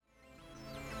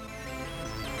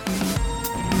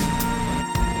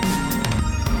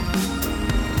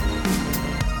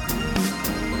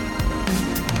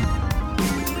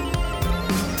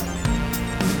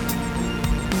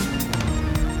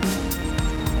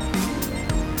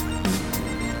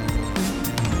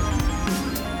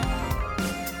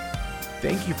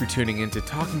Thank you for tuning in to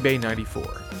Talking Bay 94,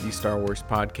 the Star Wars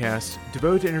podcast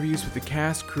devoted to interviews with the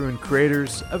cast, crew, and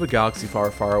creators of a galaxy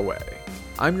far, far away.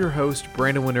 I'm your host,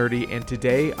 Brandon Winerdy, and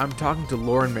today I'm talking to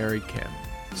Lauren Mary Kim,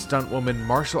 stuntwoman,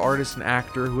 martial artist, and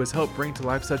actor who has helped bring to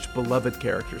life such beloved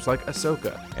characters like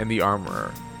Ahsoka and the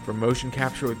Armorer. From motion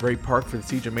capture with Ray Park for the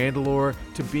Siege of Mandalore,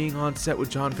 to being on set with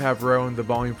Jon Favreau in the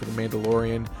volume for The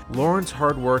Mandalorian, Lauren's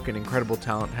hard work and incredible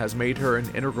talent has made her an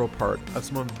integral part of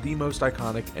some of the most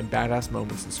iconic and badass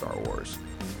moments in Star Wars.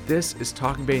 This is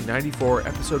Talking Bay 94,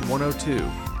 episode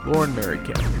 102, Lauren Mary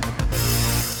Kim.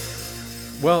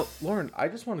 Well, Lauren, I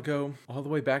just want to go all the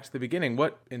way back to the beginning.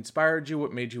 What inspired you?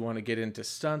 What made you want to get into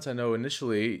stunts? I know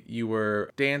initially you were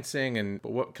dancing,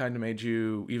 but what kind of made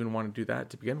you even want to do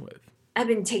that to begin with? I've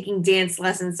been taking dance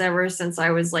lessons ever since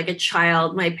I was like a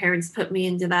child. My parents put me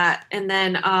into that. And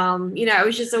then, I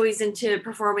was just always into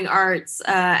performing arts,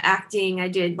 acting. I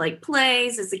did like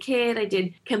plays as a kid. I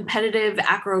did competitive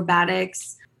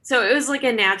acrobatics. So it was like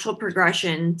a natural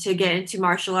progression to get into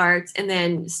martial arts and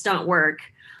then stunt work.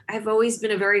 I've always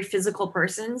been a very physical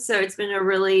person. So it's been a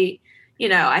really,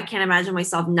 I can't imagine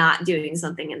myself not doing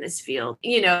something in this field,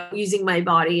 using my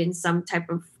body in some type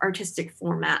of artistic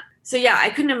format. So yeah, I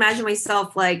couldn't imagine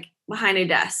myself like behind a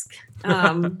desk.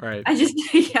 Right. I just,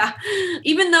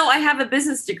 even though I have a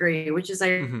business degree, which is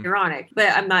ironic, but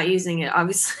I'm not using it,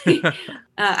 obviously.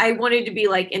 I wanted to be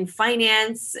like in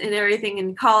finance and everything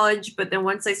in college. But then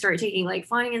once I started taking like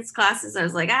finance classes, I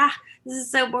was like, this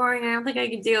is so boring. I don't think I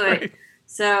could do it. Right.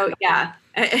 So yeah.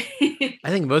 I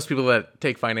think most people that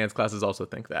take finance classes also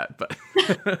think that, but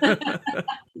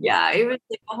yeah, it was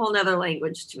like a whole nother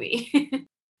language to me.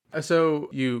 So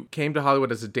you came to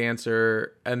Hollywood as a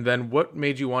dancer, and then what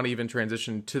made you want to even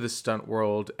transition to the stunt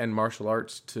world and martial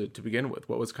arts to begin with?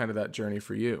 What was kind of that journey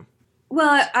for you?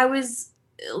 Well, I was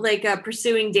like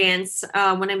pursuing dance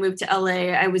when I moved to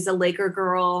LA. I was a Laker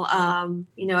girl.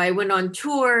 I went on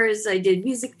tours. I did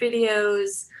music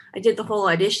videos. I did the whole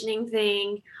auditioning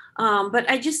thing. But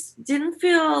I just didn't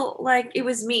feel like it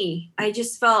was me. I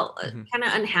just felt kind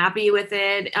of unhappy with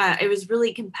it. It was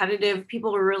really competitive.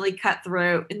 People were really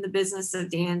cutthroat in the business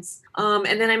of dance.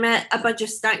 And then I met a bunch of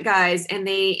stunt guys and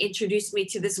they introduced me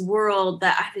to this world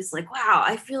that I was like, wow,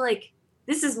 I feel like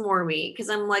this is more me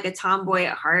because I'm like a tomboy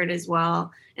at heart as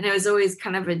well. And I was always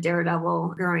kind of a daredevil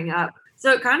growing up.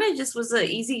 So it kind of just was an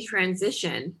easy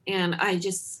transition. And I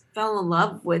just fell in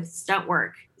love with stunt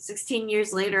work. 16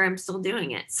 years later, I'm still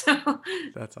doing it. So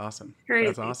that's awesome. Crazy.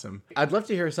 That's awesome. I'd love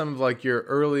to hear some of like your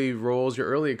early roles, your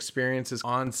early experiences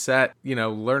on set,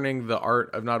 learning the art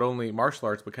of not only martial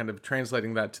arts, but kind of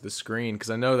translating that to the screen.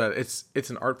 Cause I know that it's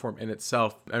an art form in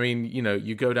itself. I mean,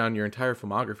 you go down your entire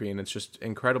filmography and it's just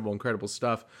incredible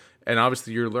stuff. And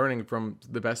obviously you're learning from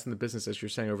the best in the business, as you're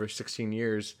saying, over 16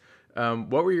 years.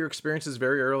 What were your experiences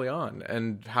very early on,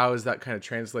 and how has that kind of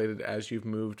translated as you've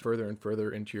moved further and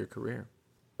further into your career?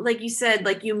 Like you said,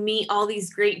 like you meet all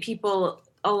these great people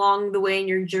along the way in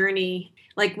your journey.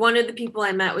 Like one of the people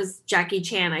I met was Jackie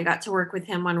Chan. I got to work with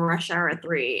him on Rush Hour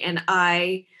 3, and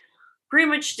I pretty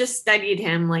much just studied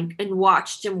him and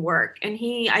watched him work. And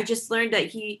I just learned that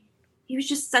he was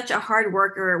just such a hard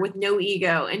worker with no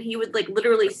ego. And he would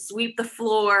literally sweep the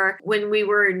floor when we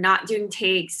were not doing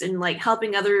takes and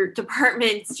helping other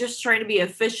departments, just trying to be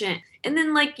efficient. And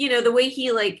then the way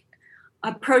he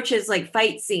approaches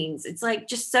fight scenes, it's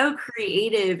just so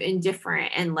creative and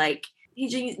different. And he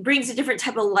just brings a different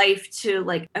type of life to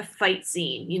a fight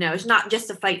scene. It's not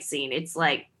just a fight scene. It's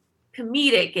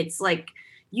comedic. It's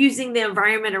using the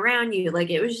environment around you.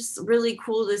 It was just really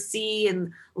cool to see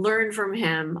and learn from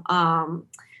him. I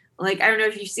don't know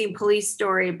if you've seen Police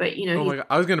Story, but oh my God,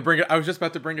 I was just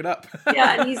about to bring it up.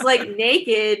 Yeah. And he's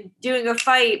naked doing a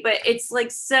fight, but it's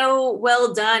so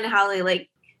well done how they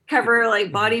cover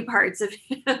body parts of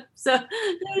him. So that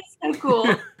is so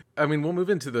cool. I mean, we'll move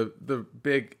into the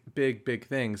big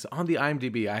things. On the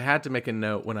IMDb, I had to make a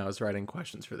note when I was writing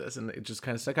questions for this, and it just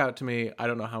kind of stuck out to me. I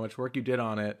don't know how much work you did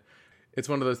on it. It's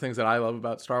one of those things that I love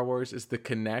about Star Wars is the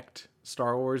Kinect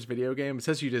Star Wars video game. It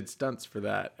says you did stunts for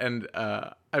that. And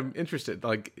I'm interested,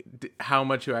 how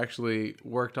much you actually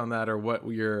worked on that or what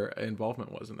your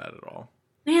involvement was in that at all.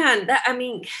 Man,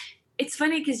 it's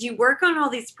funny because you work on all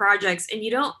these projects and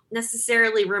you don't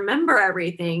necessarily remember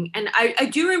everything. And I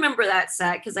do remember that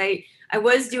set because I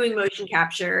was doing motion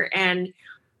capture and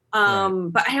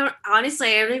but I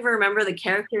don't even remember the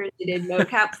characters I did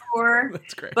mocap for.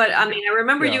 That's great. But I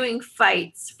remember doing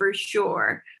fights for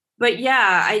sure. But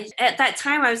yeah, at that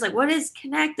time I was like, what is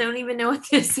Kinect? I don't even know what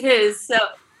this is. So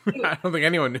I don't think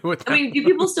anyone knew what that was. Do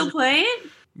people still play it?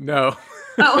 No.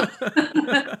 Oh.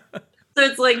 So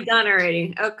it's done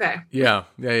already. Okay. Yeah.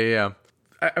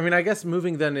 I mean, I guess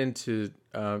moving then into,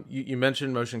 you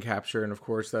mentioned motion capture, and of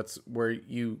course that's where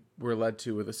you were led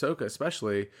to with Ahsoka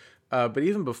especially. But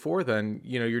even before then,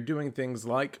 you're doing things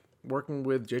like working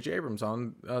with J.J. Abrams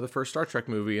on the first Star Trek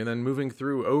movie, and then moving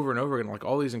through over and over again, like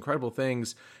all these incredible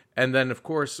things. And then, of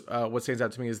course, what stands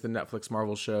out to me is the Netflix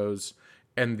Marvel shows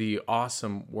and the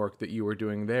awesome work that you were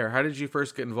doing there. How did you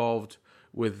first get involved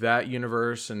with that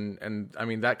universe? And I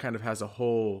mean, that kind of has a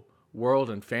whole world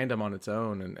and fandom on its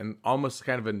own, and almost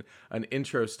kind of an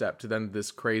intro step to then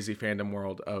this crazy fandom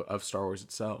world of Star Wars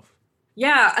itself.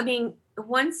 Yeah, I mean,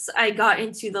 once I got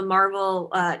into the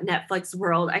Marvel Netflix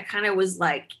world, I kind of was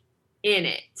like in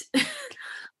it.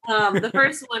 The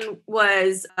first one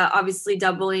was obviously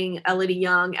doubling Elodie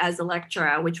Young as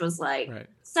Elektra, which was like Right.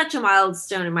 such a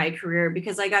milestone in my career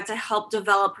because I got to help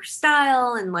develop her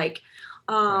style and like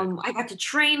Right. I got to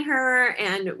train her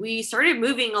and we started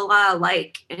moving a lot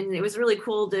alike, and it was really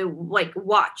cool to like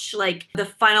watch like the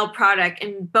final product,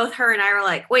 and both her and I were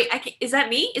like, wait, is that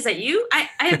me? Is that you? I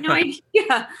have no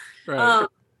idea. Right.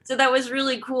 So that was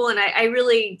really cool. And I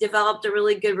really developed a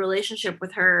really good relationship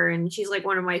with her. And she's like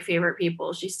one of my favorite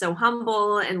people. She's so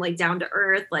humble and like down to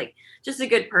earth, like just a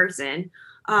good person.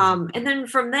 And then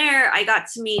from there, I got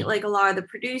to meet like a lot of the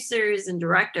producers and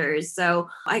directors. So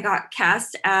I got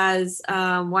cast as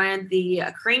one of the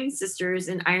Crane sisters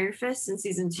in Iron Fist in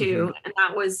season 2. Mm-hmm. And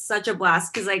that was such a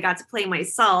blast because I got to play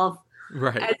myself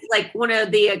Right. as like one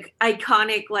of the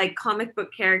iconic like comic book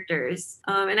characters.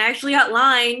 And I actually got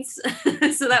lines.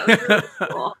 So that was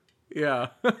really cool. Yeah,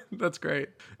 that's great.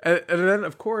 And then,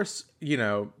 of course,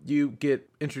 you get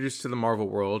introduced to the Marvel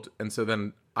world. And so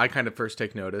then I kind of first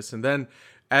take notice. And then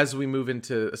as we move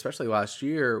into, especially last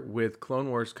year, with Clone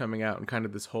Wars coming out and kind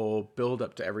of this whole build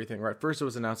up to everything, right? First, it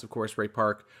was announced, of course, Ray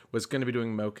Park was going to be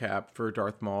doing mocap for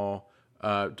Darth Maul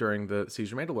during the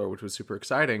Siege of Mandalore, which was super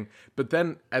exciting. But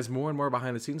then as more and more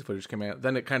behind the scenes footage came out,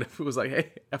 then it kind of was like,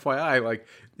 hey, FYI, like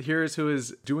here's who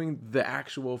is doing the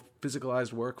actual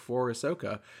physicalized work for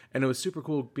Ahsoka. And it was super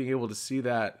cool being able to see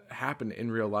that happen in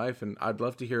real life. And I'd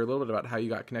love to hear a little bit about how you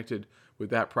got connected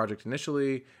with that project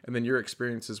initially, and then your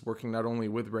experiences working not only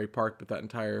with Ray Park, but that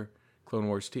entire Clone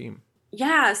Wars team.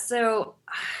 Yeah, so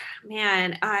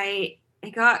man, I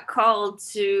got called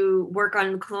to work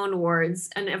on Clone Wars.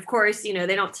 And of course, they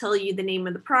don't tell you the name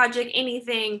of the project,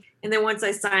 anything. And then once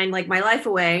I signed like my life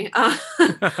away,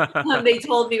 they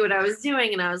told me what I was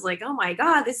doing. And I was like, oh my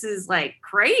God, this is like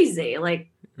crazy. Like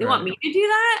they want me to do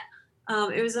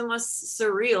that? It was almost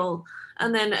surreal.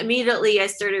 And then immediately I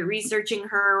started researching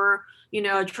her,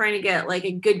 trying to get like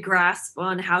a good grasp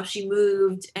on how she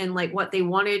moved and like what they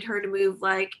wanted her to move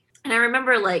like. And I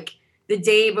remember like the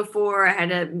day before I had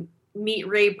to meet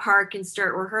Ray Park and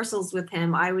start rehearsals with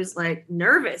him, I was like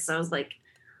nervous. I was like,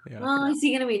 well, is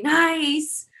he going to be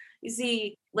nice? Is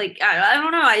he like, I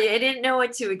don't know. I didn't know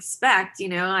what to expect.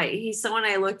 He's someone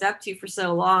I looked up to for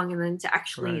so long. And then to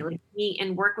actually like meet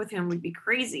and work with him would be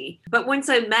crazy. But once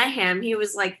I met him, he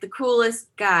was like the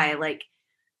coolest guy, like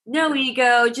no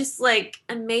ego, just like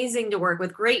amazing to work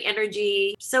with, great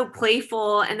energy, so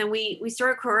playful. And then we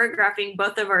started choreographing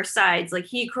both of our sides. Like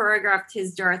he choreographed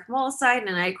his Darth Maul side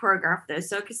and I choreographed the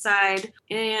Ahsoka side.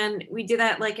 And we did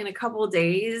that like in a couple of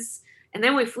days. And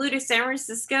then we flew to San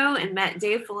Francisco and met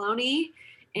Dave Filoni,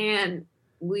 and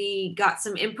we got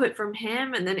some input from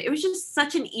him. And then it was just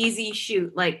such an easy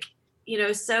shoot, like,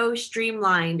 so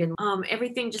streamlined, and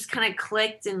everything just kind of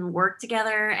clicked and worked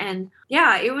together. And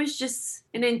yeah, it was just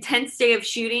an intense day of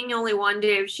shooting, only one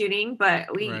day of shooting,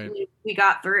 but we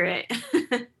got through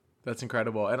it. That's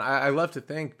incredible. And I love to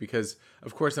think, because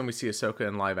of course then we see Ahsoka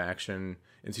in live action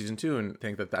in season 2 and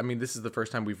think that, this is the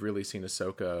first time we've really seen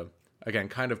Ahsoka again,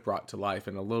 kind of brought to life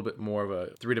in a little bit more of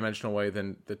a three-dimensional way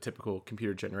than the typical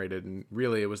computer generated. And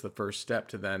really it was the first step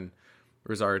to then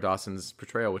Rosario Dawson's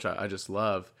portrayal, which I just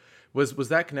love. Was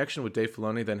that connection with Dave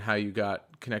Filoni then how you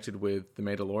got connected with The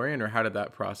Mandalorian, or how did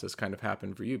that process kind of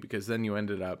happen for you? Because then you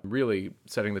ended up really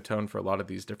setting the tone for a lot of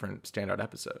these different standout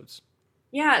episodes.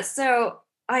 Yeah, so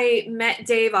I met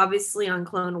Dave obviously on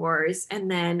Clone Wars,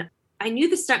 and then I knew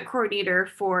the stunt coordinator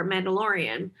for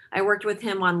Mandalorian. I worked with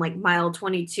him on like Mile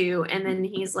 22, and then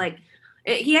he's like,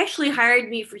 he actually hired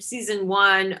me for season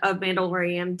 1 of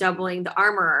Mandalorian, doubling the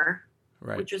armorer,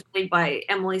 which was played by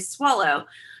Emily Swallow.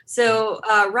 So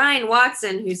Ryan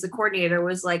Watson, who's the coordinator,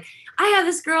 was like, I have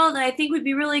this girl that I think would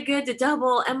be really good to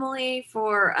double Emily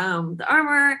for the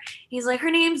armor. He's like,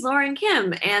 her name's Lauren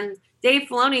Kim. And Dave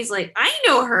Filoni's like, I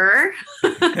know her.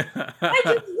 I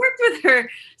just worked with her.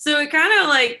 So it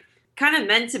kind of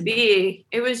meant to be.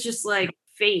 It was just like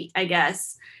fate, I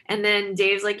guess. And then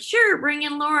Dave's like, sure, bring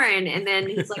in Lauren. And then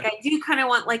he's like, I do kind of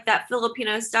want like that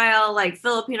Filipino style, like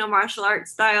Filipino martial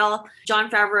arts style. Jon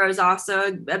Favreau is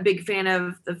also a big fan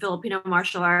of the Filipino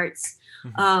martial arts.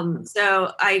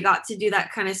 So I got to do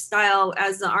that kind of style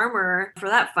as the armorer for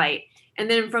that fight. And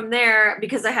then from there,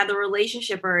 because I had the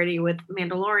relationship already with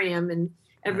Mandalorian and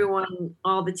everyone,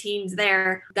 all the teams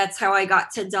there, that's how I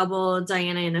got to double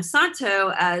Diana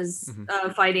Inosanto as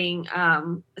fighting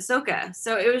Ahsoka.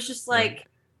 So it was just like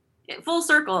full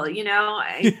circle, you know,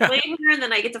 I played her and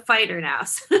then I get to fight her now.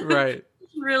 So right.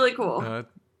 It's really cool.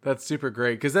 That's super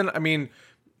great. Because then, I mean,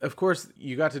 of course,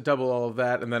 you got to double all of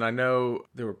that, and then I know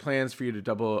there were plans for you to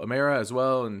double Amara as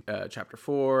well in Chapter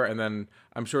 4, and then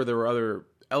I'm sure there were other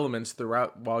elements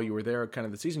throughout while you were there kind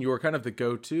of the season. You were kind of the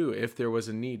go-to if there was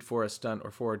a need for a stunt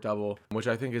or for a double, which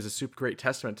I think is a super great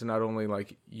testament to not only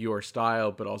like your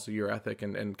style, but also your ethic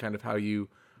and kind of how you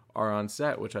are on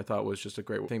set, which I thought was just a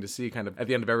great thing to see. Kind of at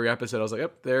the end of every episode, I was like,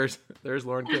 yep, there's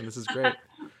Lauren Kim. This is great.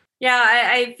 Yeah,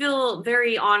 I feel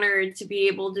very honored to be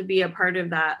able to be a part of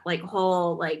that like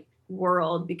whole like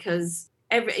world, because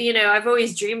I've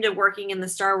always dreamed of working in the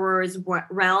Star Wars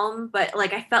realm, but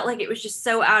like I felt like it was just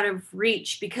so out of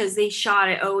reach because they shot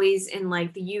it always in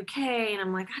like the UK, and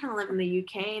I'm like, I don't live in the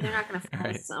UK. They're not going to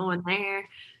find someone there.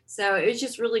 So it was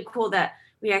just really cool that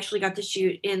we actually got to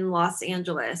shoot in Los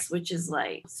Angeles, which is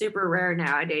like super rare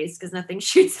nowadays because nothing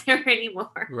shoots there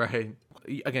anymore. Right.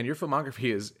 Again, your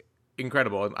filmography is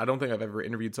incredible. I don't think I've ever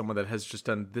interviewed someone that has just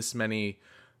done this many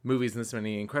movies and this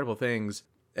many incredible things.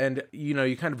 And, you know,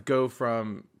 you kind of go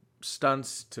from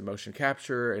stunts to motion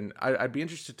capture, and I'd be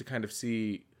interested to kind of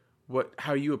see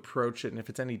how you approach it and if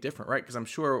it's any different, right? Because I'm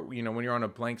sure, you know, when you're on a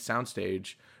blank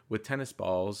soundstage with tennis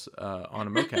balls on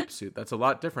a mocap suit, that's a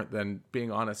lot different than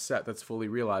being on a set that's fully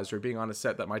realized or being on a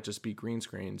set that might just be green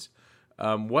screens.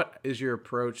 What is your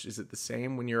approach? Is it the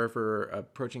same when you're ever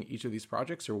approaching each of these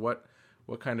projects, or what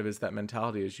kind of is that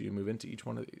mentality as you move into each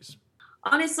one of these?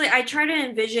 Honestly, I try to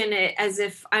envision it as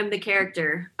if I'm the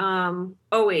character,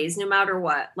 always, no matter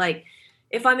what. Like,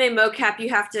 if I'm in mocap, you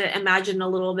have to imagine a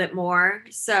little bit more.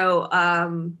 So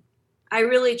I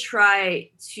really try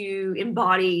to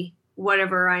embody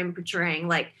whatever I'm portraying.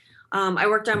 Like, I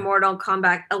worked on Mortal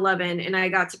Kombat 11, and I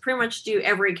got to pretty much do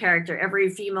every character, every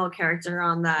female character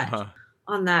on that.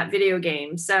 On that video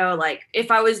game. So like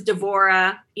if I was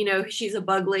Devora, you know, she's a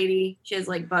bug lady. She has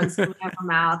like bugs coming out of her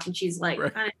mouth, and she's like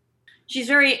she's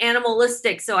very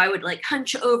animalistic. So I would like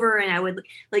hunch over and I would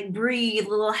like breathe a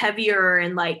little heavier,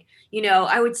 and like, you know,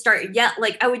 I would start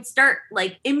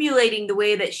emulating the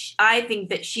way that I think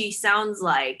that she sounds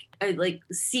like. I like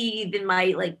seethe in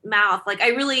my like mouth. Like I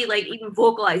really like even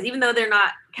vocalize, even though they're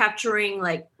not capturing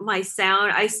like my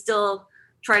sound, I still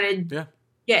try to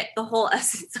get the whole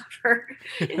essence of her.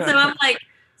 And so I'm like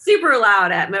super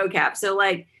loud at mocap. So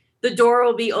like the door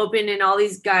will be open and all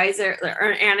these guys are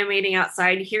animating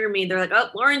outside hear me. They're like, oh,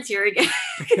 Lauren's here again.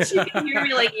 She can hear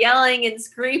me like yelling and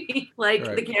screaming like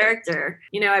the character.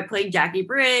 You know, I played Jackie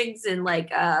Briggs and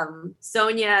like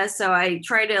Sonia. So I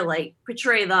try to like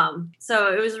portray them.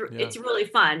 So it's really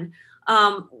fun.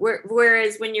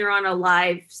 Whereas when you're on a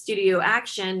live studio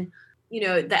action, you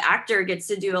know, the actor gets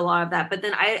to do a lot of that. But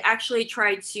then I actually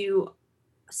try to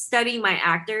study my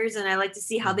actors, and I like to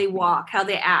see how they walk, how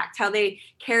they act, how they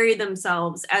carry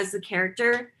themselves as the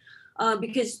character.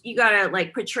 Because you got to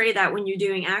like portray that when you're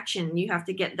doing action. You have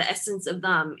to get the essence of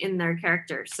them in their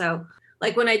character. So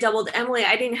like when I doubled Emily,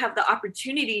 I didn't have the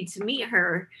opportunity to meet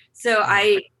her. So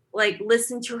I like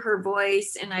listened to her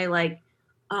voice, and I like,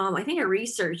 I think I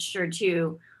researched her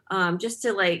too, just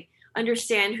to like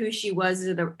understand who she was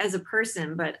as a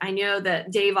person. But I know that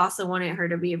Dave also wanted her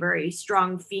to be a very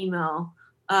strong female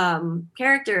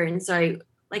character, and so I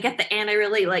like at the end I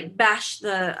really like bashed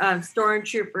the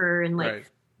stormtrooper and like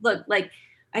look like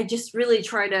I just really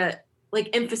try to like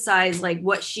emphasize like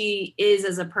what she is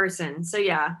as a person. So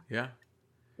yeah.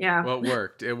 Well,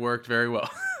 it worked very well.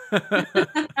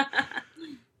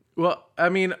 Well, I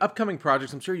mean, upcoming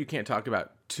projects, I'm sure you can't talk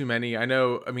about too many. I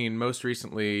know, I mean, most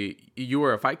recently, you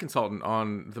were a fight consultant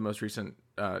on the most recent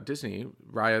Disney,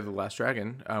 Raya the Last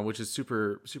Dragon, which is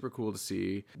super, super cool to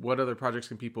see. What other projects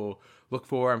can people look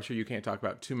for? I'm sure you can't talk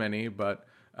about too many, but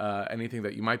anything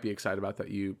that you might be excited about that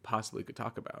you possibly could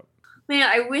talk about. Man,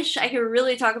 I wish I could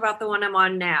really talk about the one I'm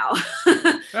on now.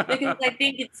 Because I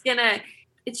think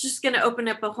it's just gonna open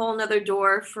up a whole nother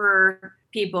door for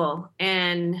people,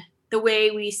 and the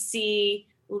way we see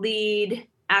lead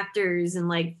actors and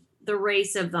like the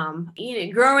race of them. You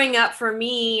know, growing up for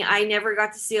me, I never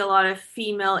got to see a lot of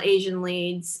female Asian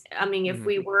leads. I mean, if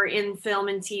we were in film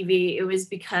and TV, it was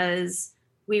because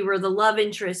we were the love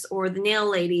interest or the nail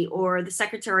lady or the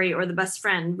secretary or the best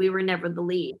friend. We were never the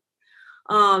lead.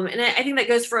 And I think that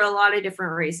goes for a lot of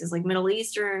different races, like Middle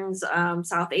Easterns,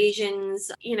 South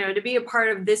Asians. To be a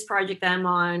part of this project that I'm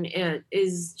on, it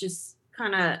is just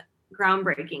kind of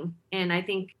groundbreaking. And I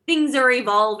think things are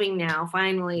evolving now,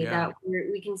 finally, that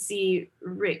we can see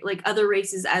like other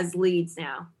races as leads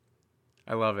now.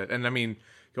 I love it. And I mean,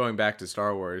 going back to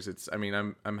Star Wars,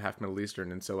 I'm half Middle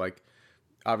Eastern, and so like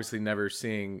obviously never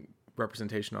seeing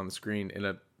representation on the screen in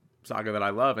a saga that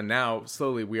I love, and now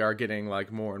slowly we are getting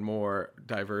like more and more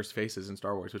diverse faces in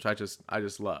Star Wars, which I just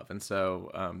love. And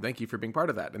so thank you for being part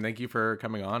of that, and thank you for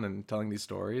coming on and telling these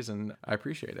stories, and I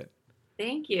appreciate it.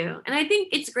 Thank you. And I think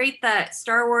it's great that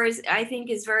Star Wars, I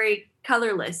think, is very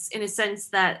colorless in a sense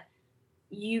that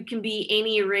you can be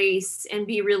any race and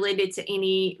be related to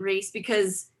any race,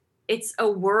 because it's a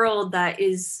world that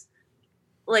is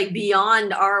like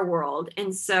beyond our world.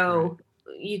 And so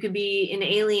you could be an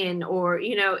alien or,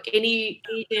 any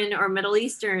Asian or Middle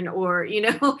Eastern or,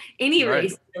 any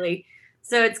race really.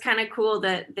 So it's kind of cool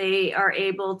that they are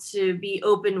able to be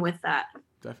open with that.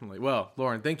 Definitely. Well,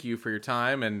 Lauren, thank you for your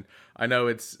time. And I know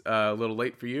it's a little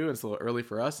late for you. It's a little early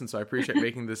for us. And so I appreciate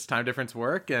making this time difference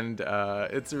work. And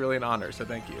it's really an honor. So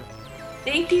thank you.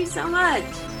 Thank you so much.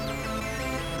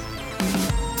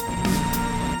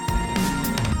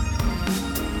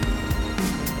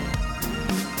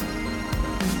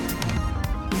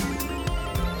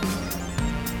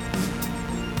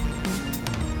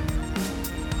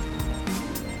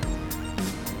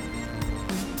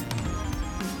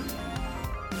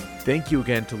 Thank you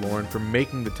again to Lauren for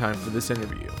making the time for this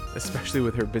interview, especially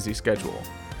with her busy schedule.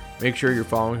 Make sure you're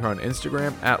following her on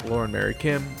Instagram at Lauren Mary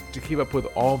Kim to keep up with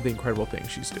all of the incredible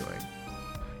things she's doing.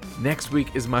 Next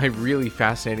week is my really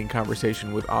fascinating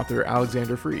conversation with author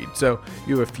Alexander Freed, so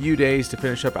you have a few days to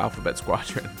finish up Alphabet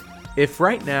Squadron. If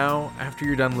right now, after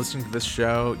you're done listening to this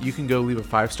show, you can go leave a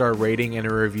 5-star rating and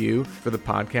a review for the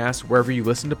podcast wherever you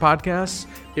listen to podcasts,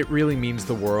 it really means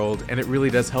the world and it really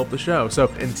does help the show. So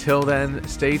until then,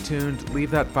 stay tuned,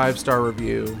 leave that 5-star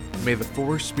review. May the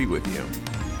Force be with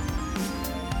you.